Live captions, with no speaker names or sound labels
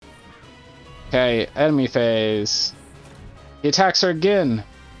Okay, enemy phase. The attacks are again.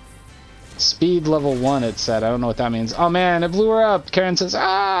 Speed level 1, it said. I don't know what that means. Oh man, it blew her up. Karen says,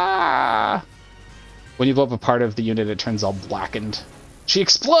 ah! When you blow up a part of the unit, it turns all blackened. She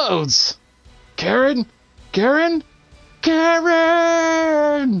explodes! Karen? Karen?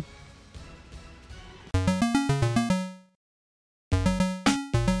 Karen!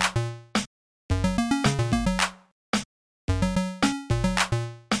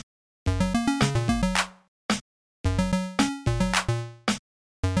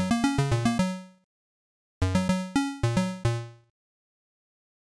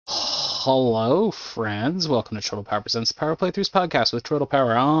 Hello, friends. Welcome to Turtle Power Presents the Power Playthroughs podcast with Turtle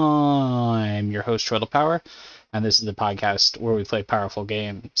Power. I'm your host, Turtle Power, and this is the podcast where we play powerful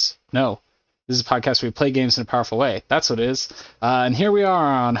games. No, this is a podcast where we play games in a powerful way. That's what it is. And here we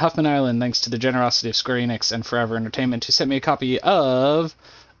are on Huffman Island, thanks to the generosity of Square Enix and Forever Entertainment, who sent me a copy of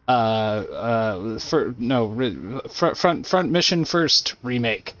Front Mission First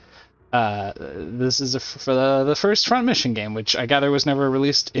Remake. This is for the first Front Mission game, which I gather was never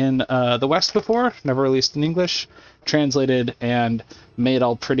released in the West before, never released in English, translated and made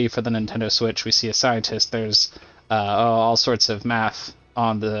all pretty for the Nintendo Switch. We see a scientist, there's all sorts of math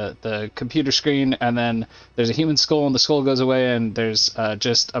on the computer screen, and then there's a human skull, and the skull goes away, and there's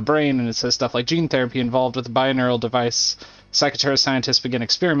just a brain, and it says stuff like gene therapy involved with a binaural device. Psychoterror scientists begin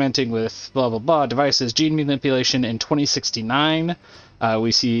experimenting with blah blah blah devices, gene manipulation in 2069.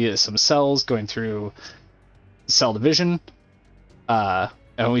 We see some cells going through cell division,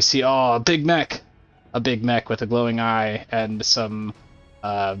 and we see a big mech with a glowing eye and some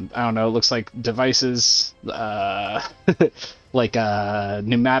I don't know, it looks like devices, like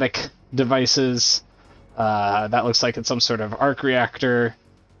pneumatic devices. That looks like it's some sort of arc reactor.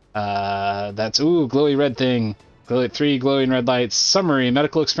 That's glowy red thing. 3 glowing red lights. Summary: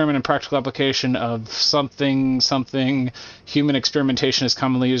 medical experiment and practical application of something. Human experimentation is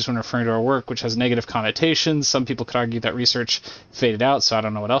commonly used when referring to our work, which has negative connotations. Some people could argue that research faded out, so I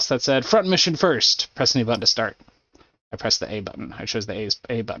don't know what else that said. Front mission first. Press any button to start. I pressed the A button. I chose the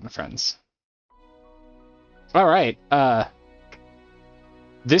A button, friends. Alright,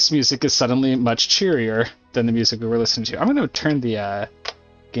 this music is suddenly much cheerier than the music we were listening to. I'm going to turn the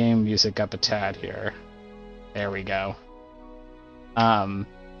game music up a tad here. There we go.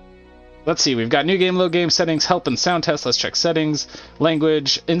 Let's see, we've got new game, load game, settings, help and sound test. Let's check settings.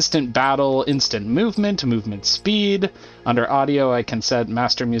 Language, instant battle, instant movement, movement speed. Under audio, I can set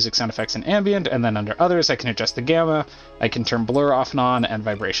master music, sound effects, and ambient, and then under others, I can adjust the gamma. I can turn blur off and on, and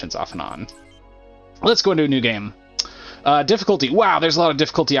vibrations off and on. Let's go into a new game. Difficulty. Wow, there's a lot of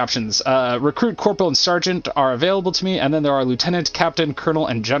difficulty options. Recruit, corporal, and sergeant are available to me, and then there are lieutenant, captain, colonel,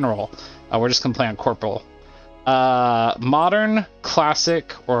 and general. We're just going to play on corporal. Modern,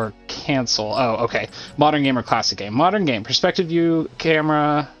 classic, or cancel. Oh, okay. Modern game or classic game. Modern game. Perspective view of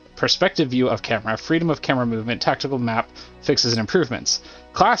camera, freedom of camera movement, tactical map, fixes and improvements.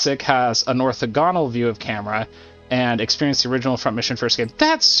 Classic has an orthogonal view of camera and experience the original Front Mission First game.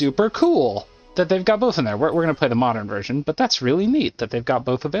 That's super cool that they've got both in there. We're going to play the modern version, but that's really neat that they've got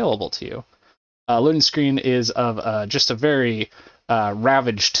both available to you. Loading screen is of just a very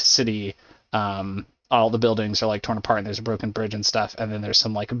ravaged city. All the buildings are like torn apart and there's a broken bridge and stuff, and then there's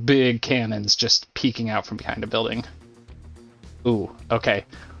some like big cannons just peeking out from behind a building. Ooh, okay.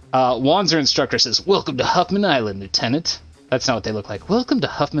 Wanzer instructor says, "Welcome to Huffman Island, Lieutenant." That's not what they look like. "Welcome to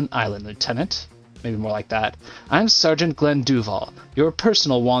Huffman Island, Lieutenant." Maybe more like that. "I'm Sergeant Glenn Duval, your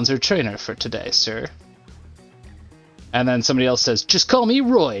personal Wanzer trainer for today, sir." And then somebody else says, "Just call me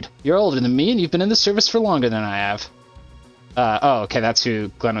Royd. You're older than me and you've been in the service for longer than I have." Okay, that's who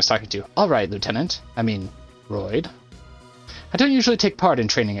Glenn was talking to. "All right, Lieutenant. Royd. I don't usually take part in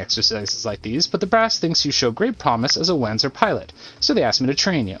training exercises like these, but the brass thinks you show great promise as a Wanzer pilot, so they asked me to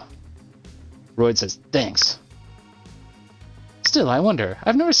train you." Royd says, "Thanks. Still, I wonder.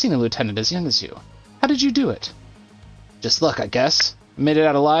 I've never seen a lieutenant as young as you. How did you do it?" "Just luck, I guess. I made it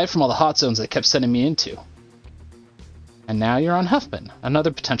out alive from all the hot zones they kept sending me into." "And now you're on Huffman,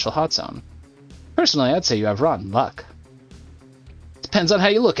 another potential hot zone. Personally, I'd say you have rotten luck." "Depends on how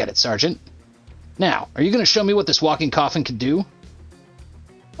you look at it, Sergeant. Now, are you going to show me what this walking coffin can do?"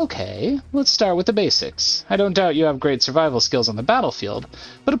 "Okay, let's start with the basics. I don't doubt you have great survival skills on the battlefield,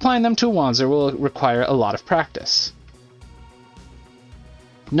 but applying them to a Wanzer will require a lot of practice."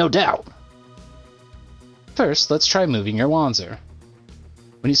 "No doubt." "First, let's try moving your Wanzer.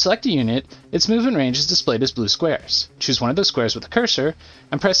 When you select a unit, its movement range is displayed as blue squares. Choose one of those squares with a cursor,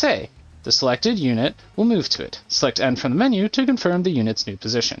 and press A. The selected unit will move to it. Select N from the menu to confirm the unit's new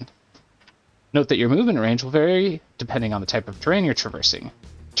position. Note that your movement range will vary depending on the type of terrain you're traversing.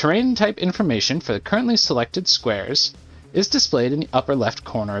 Terrain type information for the currently selected squares is displayed in the upper left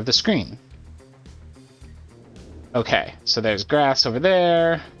corner of the screen. Okay, so there's grass over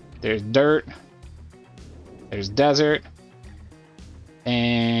there, there's dirt, there's desert,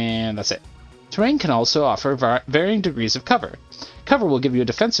 and that's it. Terrain can also offer varying degrees of cover. Cover will give you a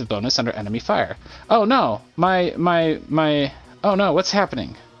defensive bonus under enemy fire. Oh no, oh no, what's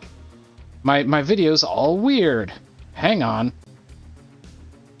happening? My video's all weird. Hang on.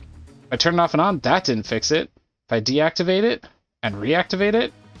 If I turn it off and on, that didn't fix it. If I deactivate it and reactivate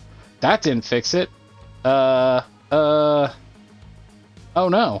it, that didn't fix it. Oh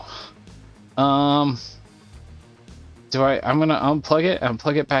no. I'm gonna unplug it and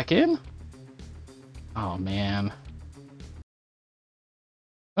plug it back in? Oh man.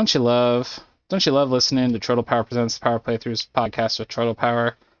 Don't you love listening to Turtle Power Presents the Power Playthroughs podcast with Turtle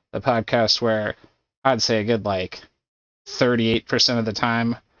Power, the podcast where I'd say a good 38% of the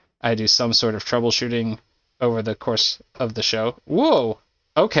time I do some sort of troubleshooting over the course of the show. Whoa!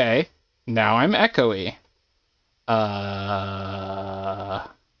 Okay. Now I'm echoey.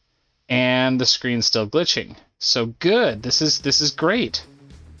 And the screen's still glitching. So good. This is great.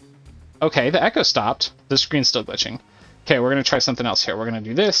 Okay, the echo stopped. The screen's still glitching. Okay, we're going to try something else here. We're going to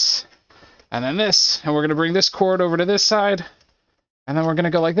do this, and then this, and we're going to bring this cord over to this side, and then we're going to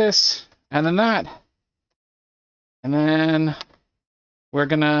go like this, and then that. And then we're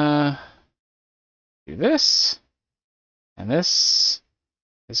going to do this, and this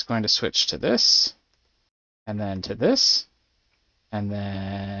is going to switch to this, and then to this, and then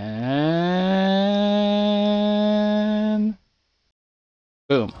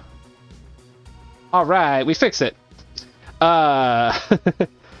boom. All right, we fix it. Terrain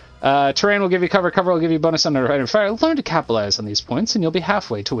will give you cover, cover will give you bonus under right and fire. Learn to capitalize on these points and you'll be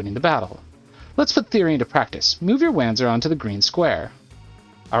halfway to winning the battle. Let's put theory into practice. Move your Wanzer onto the green square.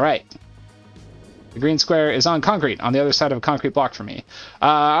 Alright. The green square is on concrete, on the other side of a concrete block for me.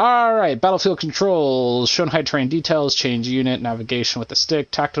 Alright, battlefield controls, shown high terrain details, change unit, navigation with the stick,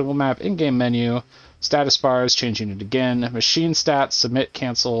 tactical map, in-game menu, status bars, change unit again, machine stats, submit,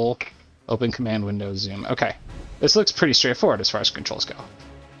 cancel, open command window, zoom. Okay. This looks pretty straightforward as far as controls go.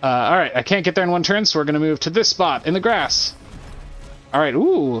 Alright, I can't get there in one turn, so we're going to move to this spot in the grass. Alright,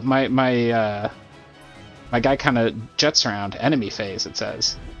 ooh, my guy kind of jets around. Enemy phase, it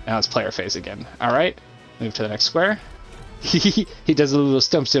says. Now it's player phase again. Alright, move to the next square. He does a little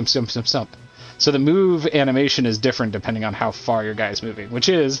stump. So the move animation is different depending on how far your guy is moving, which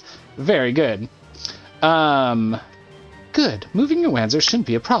is very good. Good. Moving your Wanzer shouldn't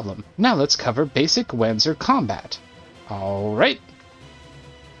be a problem. Now let's cover basic Wanzer combat. Alright.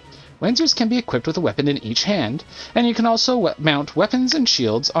 Wanzers can be equipped with a weapon in each hand, and you can also mount weapons and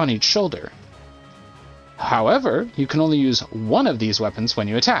shields on each shoulder. However, you can only use one of these weapons when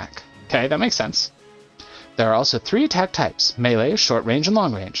you attack. Okay, that makes sense. There are also 3 attack types: melee, short range, and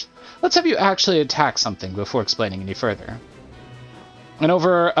long range. Let's have you actually attack something before explaining any further. And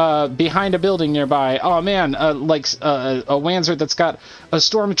over behind a building nearby, oh man, a Wanzer that's got a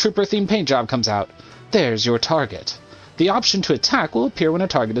Stormtrooper-themed paint job comes out. There's your target. The option to attack will appear when a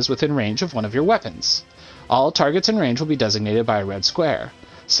target is within range of one of your weapons. All targets in range will be designated by a red square.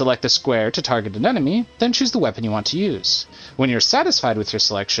 Select the square to target an enemy, then choose the weapon you want to use. When you're satisfied with your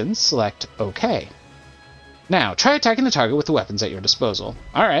selection, select OK. Now, try attacking the target with the weapons at your disposal.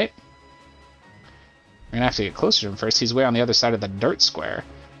 Alright. We're going to have to get closer to him first. He's way on the other side of the dirt square.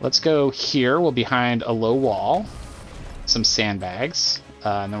 Let's go here. We'll be behind a low wall. Some sandbags.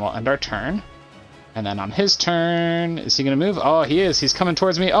 And then we'll end our turn. And then on his turn, is he going to move? Oh, he is. He's coming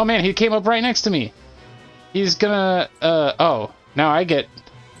towards me. Oh, man, he came up right next to me. He's going to... oh, now I get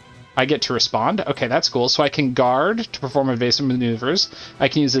to respond. Okay, that's cool. So I can guard to perform evasive maneuvers. I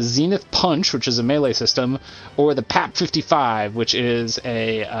can use a Zenith Punch, which is a melee system, or the PAP 55, which is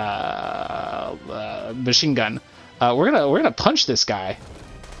a machine gun. We're gonna punch this guy.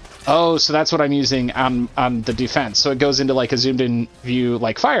 Oh, so that's what I'm using on the defense. So it goes into like a zoomed in view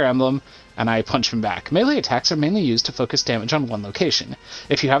like Fire Emblem, and I punch him back. Melee attacks are mainly used to focus damage on one location.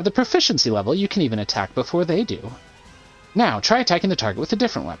 If you have the proficiency level, you can even attack before they do. Now, try attacking the target with a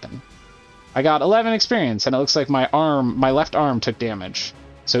different weapon. I got 11 experience, and it looks like my left arm took damage.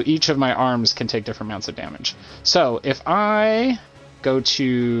 So each of my arms can take different amounts of damage. So if I go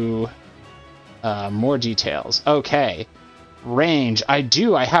to more details, okay, range. I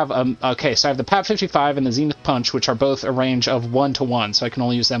have okay. So I have the PAP 55 and the Zenith Punch, which are both a range of 1-to-1, so I can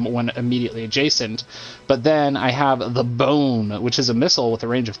only use them when immediately adjacent. But then I have the Bone, which is a missile with a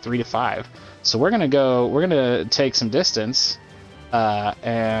range of 3-to-5. So we're gonna take some distance,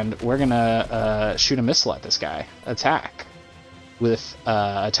 and we're gonna shoot a missile at this guy. Attack. with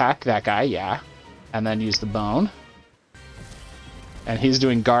attack that guy, yeah. And then use the bone. And he's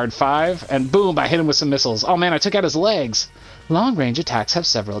doing guard 5, and boom, I hit him with some missiles. Oh man, I took out his legs! Long-range attacks have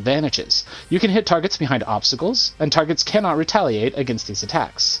several advantages. You can hit targets behind obstacles, and targets cannot retaliate against these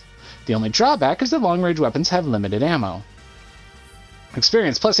attacks. The only drawback is that long-range weapons have limited ammo.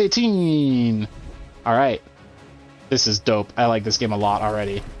 Experience plus 18! Alright. This is dope. I like this game a lot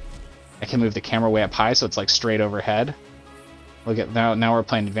already. I can move the camera way up high so it's like straight overhead. Look at now we're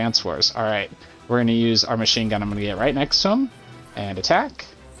playing Advance Wars. Alright. We're gonna use our machine gun. I'm gonna get right next to him. And attack.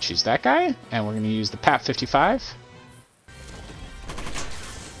 Choose that guy. And we're gonna use the PAP 55.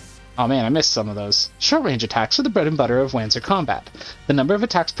 Oh man, I missed some of those. Short-range attacks are the bread and butter of Wanzer combat. The number of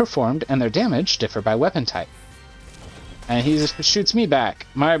attacks performed and their damage differ by weapon type. And he shoots me back.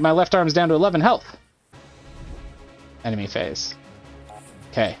 My left arm's down to 11 health. Enemy phase.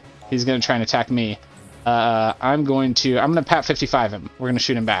 Okay, he's gonna try and attack me. I'm gonna PAP 55 him. We're gonna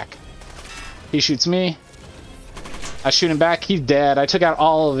shoot him back. He shoots me. I shoot him back. He's dead. I took out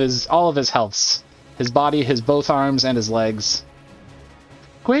all of his healths. His body, his both arms, and his legs.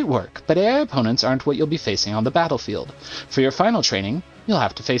 Great work, but AI opponents aren't what you'll be facing on the battlefield. For your final training, you'll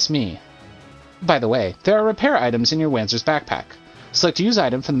have to face me. By the way, there are repair items in your Wanzer's backpack. Select Use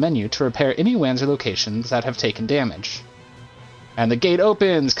Item from the menu to repair any Wanzer locations that have taken damage. And the gate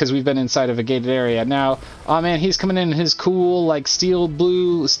opens, because we've been inside of a gated area. Now, oh man, he's coming in his cool, like, not steel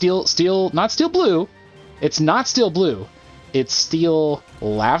blue. It's not steel blue. It's steel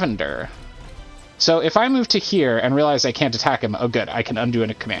lavender. So if I move to here and realize I can't attack him, oh good, I can undo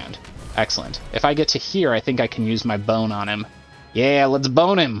a command. Excellent. If I get to here, I think I can use my bone on him. Yeah, let's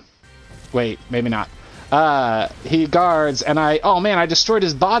bone him. Wait, maybe not. He guards, and oh man, I destroyed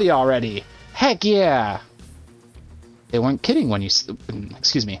his body already. Heck yeah. They weren't kidding when you,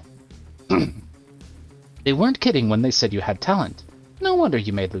 excuse me. They weren't kidding when they said you had talent. No wonder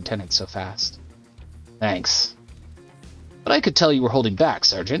you made lieutenant so fast. Thanks. But I could tell you were holding back,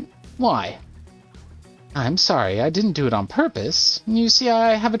 Sergeant. Why? I'm sorry, I didn't do it on purpose. You see,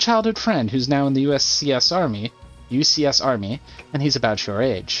 I have a childhood friend who's now in the UCS Army, and he's about your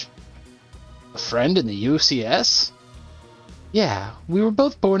age. A friend in the UCS? Yeah, we were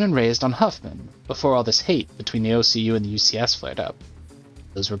both born and raised on Huffman, before all this hate between the OCU and the UCS flared up.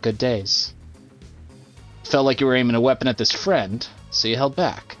 Those were good days. Felt like you were aiming a weapon at this friend, so you held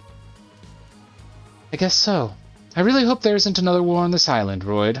back. I guess so. I really hope there isn't another war on this island,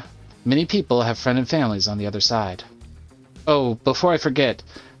 Royd. Many people have friends and families on the other side. Oh, before I forget,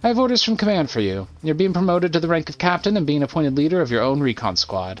 I have orders from command for you. You're being promoted to the rank of captain and being appointed leader of your own recon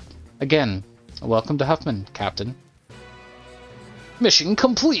squad. Again, welcome to Huffman, Captain. Mission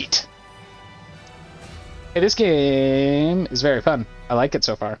complete! Hey, this game is very fun. I like it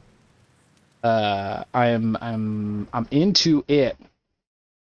so far. I'm into it.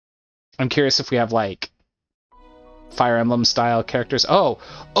 I'm curious if we have, like, Fire Emblem style characters.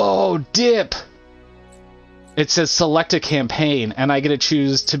 Oh, dip! It says select a campaign, and I get to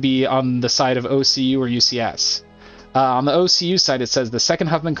choose to be on the side of OCU or UCS. On the OCU side, it says the second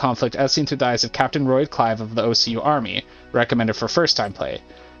Huffman conflict as seen through the eyes of Captain Royd Clive of the OCU Army, recommended for first-time play.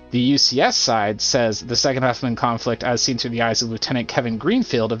 The UCS side says the second Huffman conflict as seen through the eyes of Lieutenant Kevin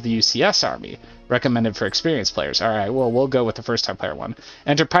Greenfield of the UCS Army, recommended for experienced players. Alright, well, we'll go with the first-time player one.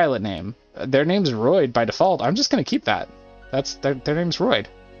 Enter pilot name. Their name's Royd by default. I'm just going to keep that. That's their name's Royd.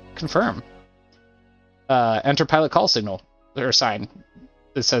 Confirm. Enter pilot call signal, or sign.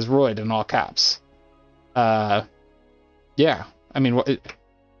 It says Royd in all caps. Yeah. I mean, should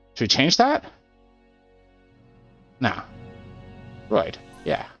we change that? Nah. Royd.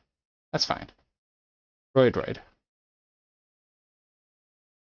 Yeah. That's fine. Royd.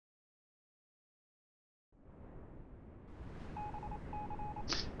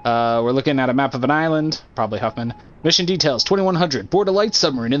 We're looking at a map of an island, probably Huffman. Mission details, 2100. Board a light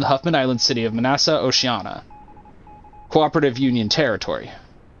submarine in the Huffman Island city of Manassa, Oceania. Cooperative Union territory.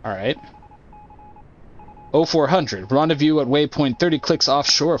 Alright. 0400. Rendezvous at waypoint 30 clicks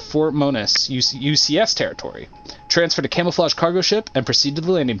offshore of Fort Monas, UCS territory. Transfer to camouflage cargo ship and proceed to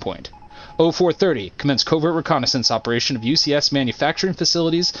the landing point. 0430. Commence covert reconnaissance operation of UCS manufacturing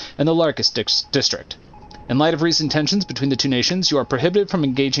facilities in the Larkus district. In light of recent tensions between the two nations, you are prohibited from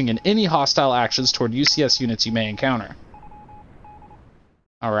engaging in any hostile actions toward UCS units you may encounter.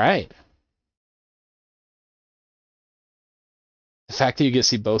 Alright. The fact that you get to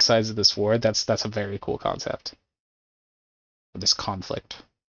see both sides of this war, that's a very cool concept. This conflict.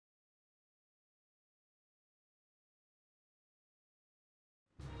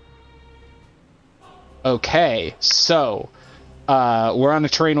 Okay, so we're on a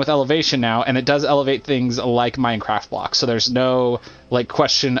terrain with elevation now, and it does elevate things like Minecraft blocks. So there's no like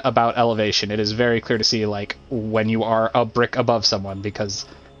question about elevation. It is very clear to see like when you are a brick above someone because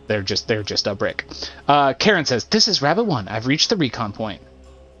they're just a brick. Karen says, "This is Rabbit 1. I've reached the recon point."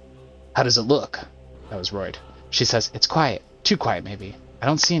 "How does it look?" That was Royd. She says, "It's quiet. Too quiet, maybe. I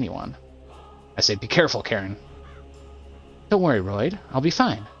don't see anyone." I say, "Be careful, Karen." "Don't worry, Royd. I'll be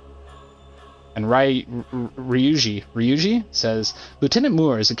fine." And Ryuji says, "Lieutenant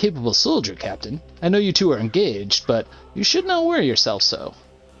Moore is a capable soldier, Captain. I know you two are engaged, but you should not worry yourself so."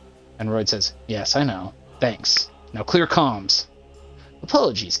 And Royd says, "Yes, I know. Thanks. Now clear comms."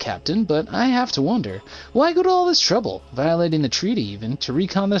 "Apologies, Captain, but I have to wonder, why go to all this trouble, violating the treaty even, to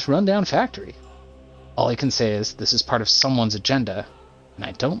recon this rundown factory? All I can say is this is part of someone's agenda, and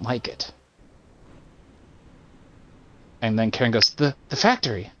I don't like it." And then Karen goes, The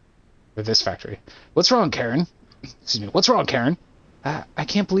factory. Or this factory. "What's wrong, Karen?" Excuse me. "What's wrong, Karen?" I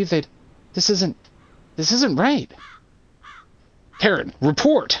can't believe they'd... This isn't right." "Karen,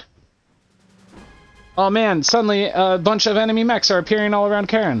 report!" Oh man, suddenly a bunch of enemy mechs are appearing all around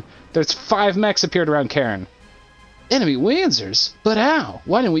Karen. There's 5 mechs appeared around Karen. "Enemy Wanzers? But how?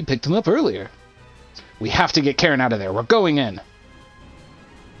 Why didn't we pick them up earlier?" "We have to get Karen out of there. We're going in."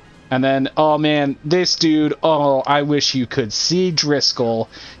 And then, oh man, this dude, oh, I wish you could see Driscoll.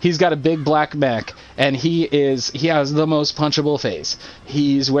 He's got a big black mech, and he has the most punchable face.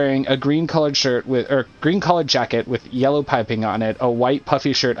 He's wearing a green colored jacket with yellow piping on it, a white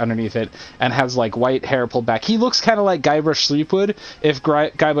puffy shirt underneath it, and has like white hair pulled back. He looks kind of like Guybrush Threepwood if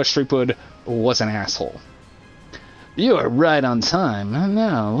Guybrush Threepwood was an asshole. "You are right on time.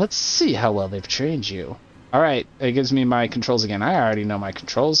 Now, let's see how well they've trained you." Alright, it gives me my controls again. I already know my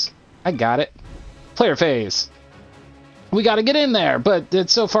controls. I got it. Player phase. We gotta get in there, but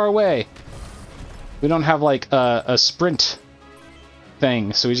it's so far away. We don't have like a sprint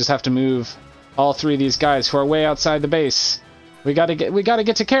thing, so we just have to move all 3 of these guys who are way outside the base. We gotta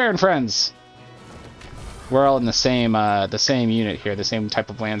get to Karen, friends. We're all in the same unit here, the same type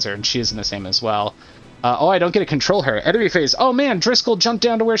of Lancer, and she is in the same as well. Oh, I don't get to control her. Enemy phase. Oh man, Driscoll jumped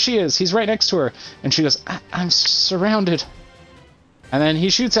down to where she is. He's right next to her, and she goes, I'm surrounded." And then he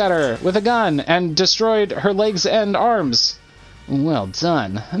shoots at her with a gun and destroyed her legs and arms. "Well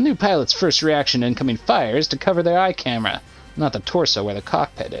done. A new pilot's first reaction to incoming fire is to cover their eye camera, not the torso where the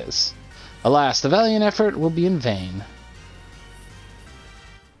cockpit is. Alas, the valiant effort will be in vain."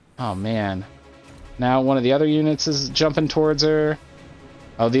 Oh man. Now one of the other units is jumping towards her.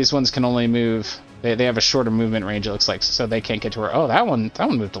 Oh, these ones can only move. They have a shorter movement range, it looks like, so they can't get to her. Oh, that one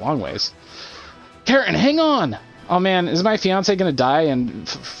moved a long ways. "Karen, hang on!" Oh man, is my fiance gonna die in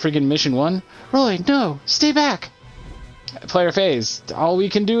friggin' mission 1? "Roy, no, stay back." Player phase. All we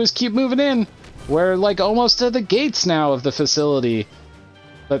can do is keep moving in. We're like almost to the gates now of the facility.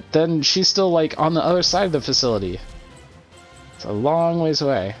 But then she's still like on the other side of the facility. It's a long ways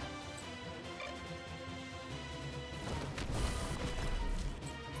away.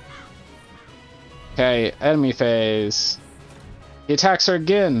 Okay, enemy phase. He attacks her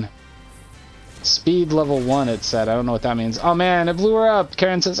again. Speed level 1, it said. I don't know what that means. Oh man, it blew her up.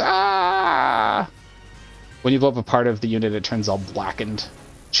 Karen says, "Ah!" When you blow up a part of the unit, it turns all blackened.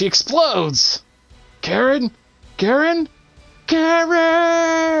 She explodes! Karen? Karen?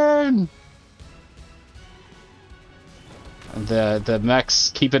 Karen! The mechs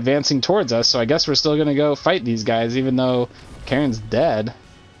keep advancing towards us, so I guess we're still gonna go fight these guys, even though Karen's dead.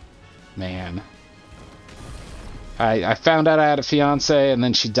 Man. I found out I had a fiance, and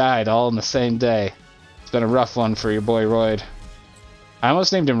then she died all in the same day. It's been a rough one for your boy Royd. I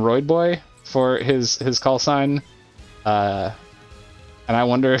almost named him Royd Boy for his call sign, and I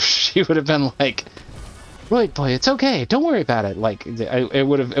wonder if she would have been like, "Royd Boy, it's okay, don't worry about it." Like it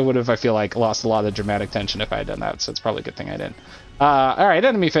would have I feel like lost a lot of the dramatic tension if I had done that. So it's probably a good thing I didn't. All right,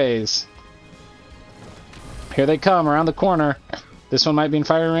 enemy phase. Here they come around the corner. This one might be in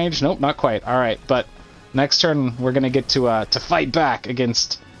firing range. Nope, not quite. All right, but next turn we're gonna get to fight back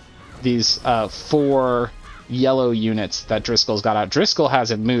against these 4 yellow units that Driscoll's got out. Driscoll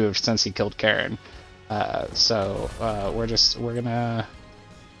hasn't moved since he killed Karen, so we're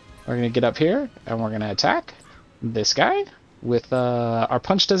gonna get up here and we're gonna attack this guy with our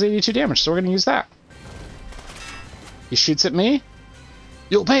punch does 82 damage, so we're gonna use that. He shoots at me.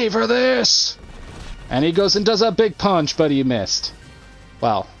 "You'll pay for this!" And he goes and does a big punch, but he missed.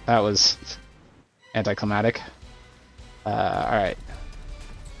 Well, that was anticlimactic. Alright.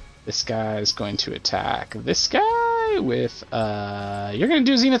 This guy is going to attack this guy with, you're gonna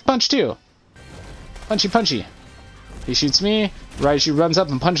do Zenith Punch too. Punchy punchy. He shoots me. Raiju runs up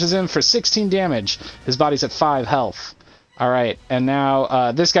and punches him for 16 damage. His body's at 5 health. All right, and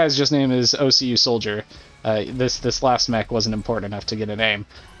now this guy's just name is OCU Soldier. This last mech wasn't important enough to get a name.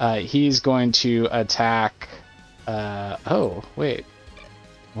 He's going to attack. Oh wait,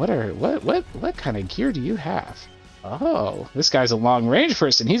 what kind of gear do you have? Oh, this guy's a long range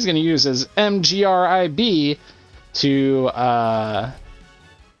person. He's going to use his MGRIB to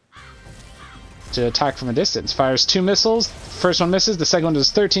attack from a distance. Fires 2 missiles. First one misses. The second one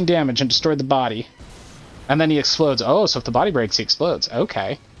does 13 damage and destroyed the body. And then he explodes. Oh, so if the body breaks, he explodes.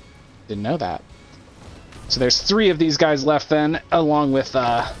 Okay. Didn't know that. So there's 3 of these guys left then, along with,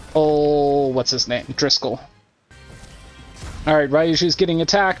 what's his name? Driscoll. Alright, Ryuju's getting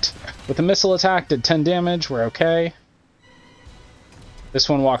attacked with a missile attack. Did 10 damage. We're okay. This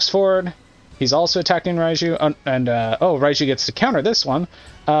one walks forward. He's also attacking Raiju, and Raiju gets to counter this one.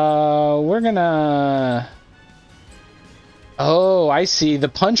 We're gonna... Oh, I see. The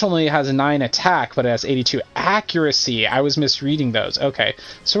punch only has a 9 attack, but it has 82 accuracy. I was misreading those. Okay,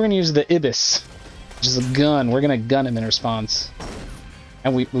 so we're gonna use the Ibis, which is a gun. We're gonna gun him in response.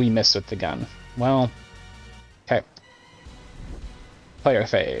 And we missed with the gun. Well, okay. Player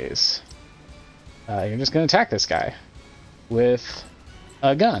phase. You're just gonna attack this guy with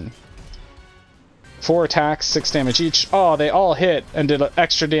a gun. 4 attacks, 6 damage each. Oh, they all hit and did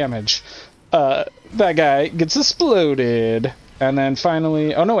extra damage. That guy gets exploded. And then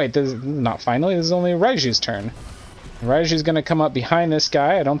finally... Oh, no, wait. This is not finally. This is only Raiju's turn. Raiju's going to come up behind this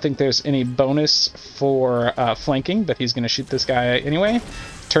guy. I don't think there's any bonus for flanking, but he's going to shoot this guy anyway.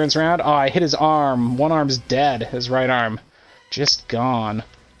 Turns around. Oh, I hit his arm. One arm's dead. His right arm. Just gone.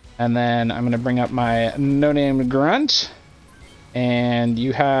 And then I'm going to bring up my no-name grunt. And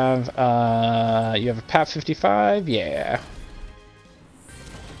you have a PAP 55, yeah.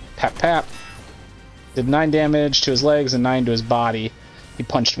 Pap. Did 9 damage to his legs and 9 to his body. He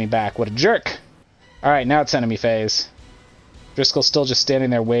punched me back. What a jerk! Alright, now it's enemy phase. Driscoll's still just standing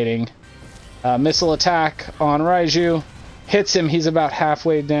there waiting. Missile attack on Raiju. Hits him. He's about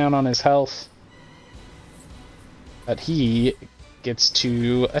halfway down on his health. But he gets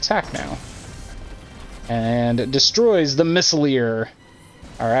to attack now. And destroys the Missileer.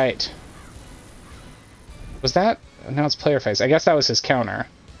 Alright. Was that... Now it's player phase. I guess that was his counter.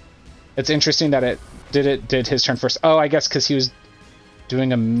 It's interesting that it did his turn first. Oh, I guess because he was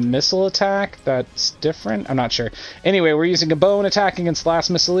doing a missile attack. That's different. I'm not sure. Anyway, we're using a bone attack against the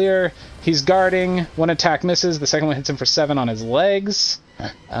last Missileer. He's guarding. 1 attack misses. The second one hits him for 7 on his legs.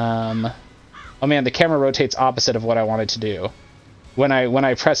 Oh man, the camera rotates opposite of what I wanted to do. When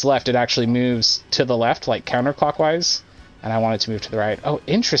I press left, it actually moves to the left, like counterclockwise, and I want it to move to the right. Oh,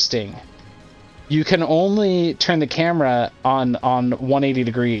 interesting. You can only turn the camera on 180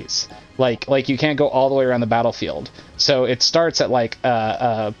 degrees. Like you can't go all the way around the battlefield. So it starts at like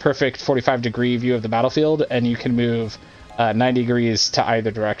a perfect 45-degree view of the battlefield, and you can move 90 degrees to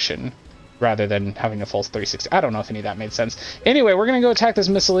either direction, rather than having a full 360. I don't know if any of that made sense. Anyway, we're gonna go attack this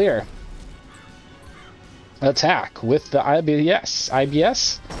Missileer. Attack with the IBS.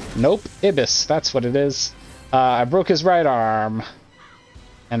 IBS? Nope. Ibis. That's what it is. I broke his right arm.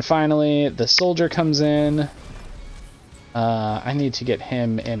 And finally, the soldier comes in. I need to get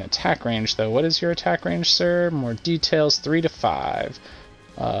him in attack range, though. What is your attack range, sir? More details. 3 to 5.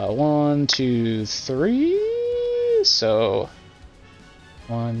 1, 2, 3. So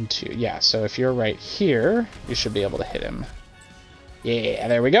 1, 2. Yeah, so if you're right here, you should be able to hit him. Yeah,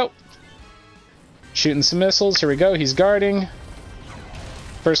 there we go. Shooting some missiles. Here we go. He's guarding.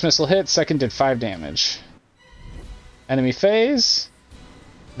 First missile hit. Second did 5 damage. Enemy phase.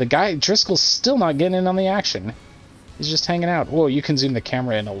 The guy, Driscoll's still not getting in on the action. He's just hanging out. Whoa, you can zoom the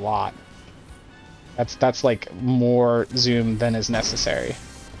camera in a lot. That's like more zoom than is necessary.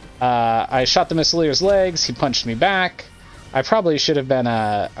 I shot the Missileer's legs. He punched me back. I probably should have been,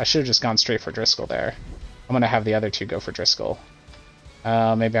 I should have just gone straight for Driscoll there. I'm going to have the other 2 go for Driscoll.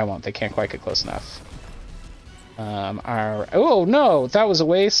 Maybe I won't. They can't quite get close enough. Oh, no! That was a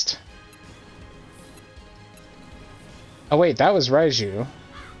waste. Oh, wait. That was Raiju.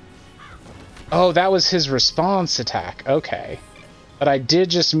 Oh, that was his response attack. Okay. But I did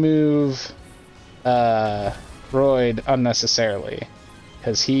just move Royd unnecessarily.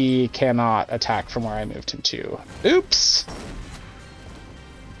 Because he cannot attack from where I moved him to. Oops!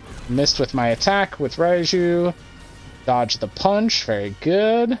 Missed with my attack with Raiju. Dodge the punch. Very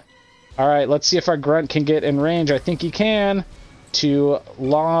good. Alright, let's see if our grunt can get in range. I think he can. To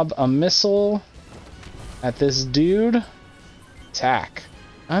lob a missile at this dude. Attack.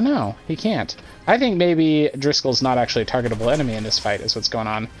 Oh no, he can't. I think maybe Driscoll's not actually a targetable enemy in this fight is what's going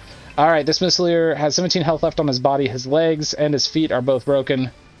on. Alright, this Missileer has 17 health left on his body. His legs and his feet are both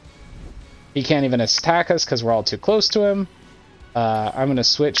broken. He can't even attack us because we're all too close to him. I'm going to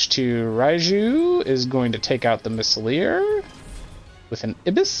switch to Raiju is going to take out the Missileer with an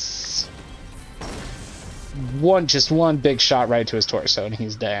Ibis. Just one big shot right to his torso and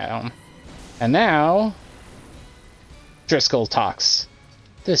he's down. And now Driscoll talks.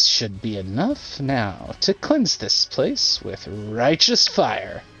 This should be enough now to cleanse this place with righteous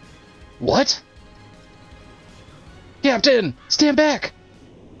fire. What? Captain, stand back!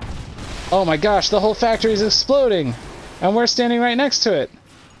 Oh my gosh, the whole factory is exploding! And we're standing right next to it.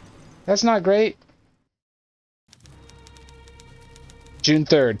 That's not great. June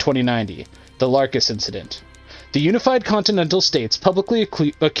 3rd, 2090. The Larkus Incident. The Unified Continental States publicly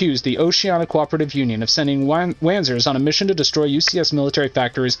accused the Oceanic Cooperative Union of sending Wanzers on a mission to destroy UCS military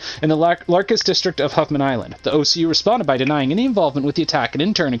factories in the Larkus district of Huffman Island. The OCU responded by denying any involvement with the attack and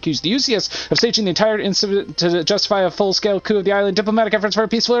in turn accused the UCS of staging the entire incident to justify a full-scale coup of the island. Diplomatic efforts for a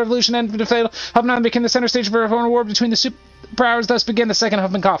peaceful revolution and to fail. Huffman Island became the center stage for a foreign war between the superpowers, thus began the Second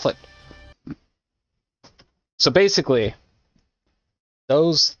Huffman Conflict. So basically,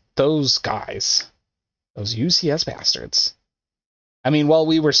 those guys... Those UCS bastards. I mean, while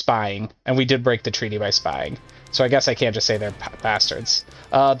we were spying, and we did break the treaty by spying, so I guess I can't just say they're bastards.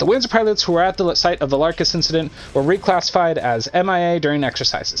 The Wanzer pilots who were at the site of the Larkus incident were reclassified as MIA during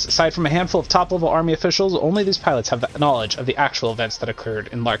exercises. Aside from a handful of top-level Army officials, only these pilots have the knowledge of the actual events that occurred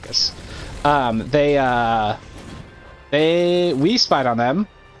in Larkus. We spied on them.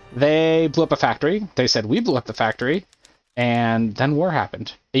 They blew up a factory. They said we blew up the factory. And then war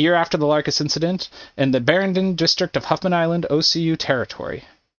happened. A year after the Larkus incident, in the Barrington district of Huffman Island, OCU territory.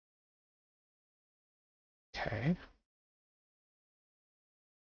 Okay.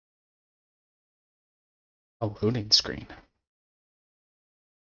 A loading screen.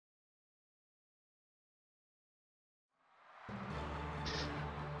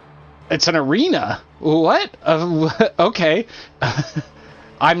 It's an arena. What? Okay.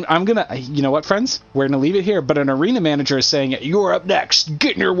 I'm gonna, you know what, friends? We're gonna leave it here, but an arena manager is saying, you're up next,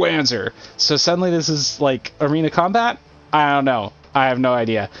 get in your Wanzer. So suddenly this is like arena combat? I don't know. I have no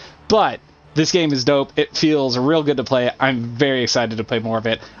idea. But this game is dope. It feels real good to play. I'm very excited to play more of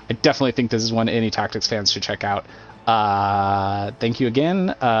it. I definitely think this is one any Tactics fans should check out. Thank you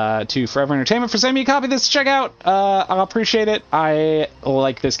again to Forever Entertainment for sending me a copy of this to check out. I'll appreciate it. I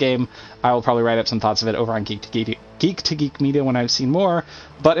like this game. I will probably write up some thoughts of it over on Geek to Geek Media when I've seen more.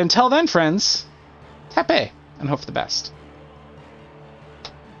 But until then, friends, tepe, and hope for the best.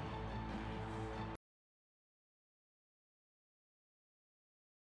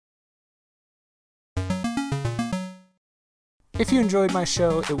 If you enjoyed my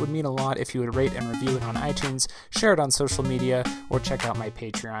show, it would mean a lot if you would rate and review it on iTunes, share it on social media, or check out my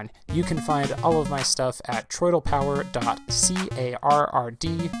Patreon. You can find all of my stuff at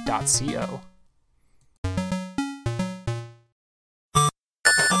troidalpower.carrd.co.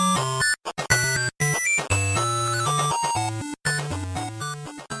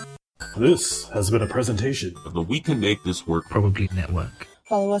 This has been a presentation of the We Can Make This Work Probably Network.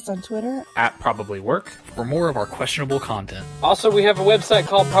 Follow us on Twitter At Probably Work. For more of our questionable content. Also, we have a website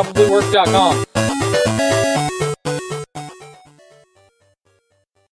called probablywork.com.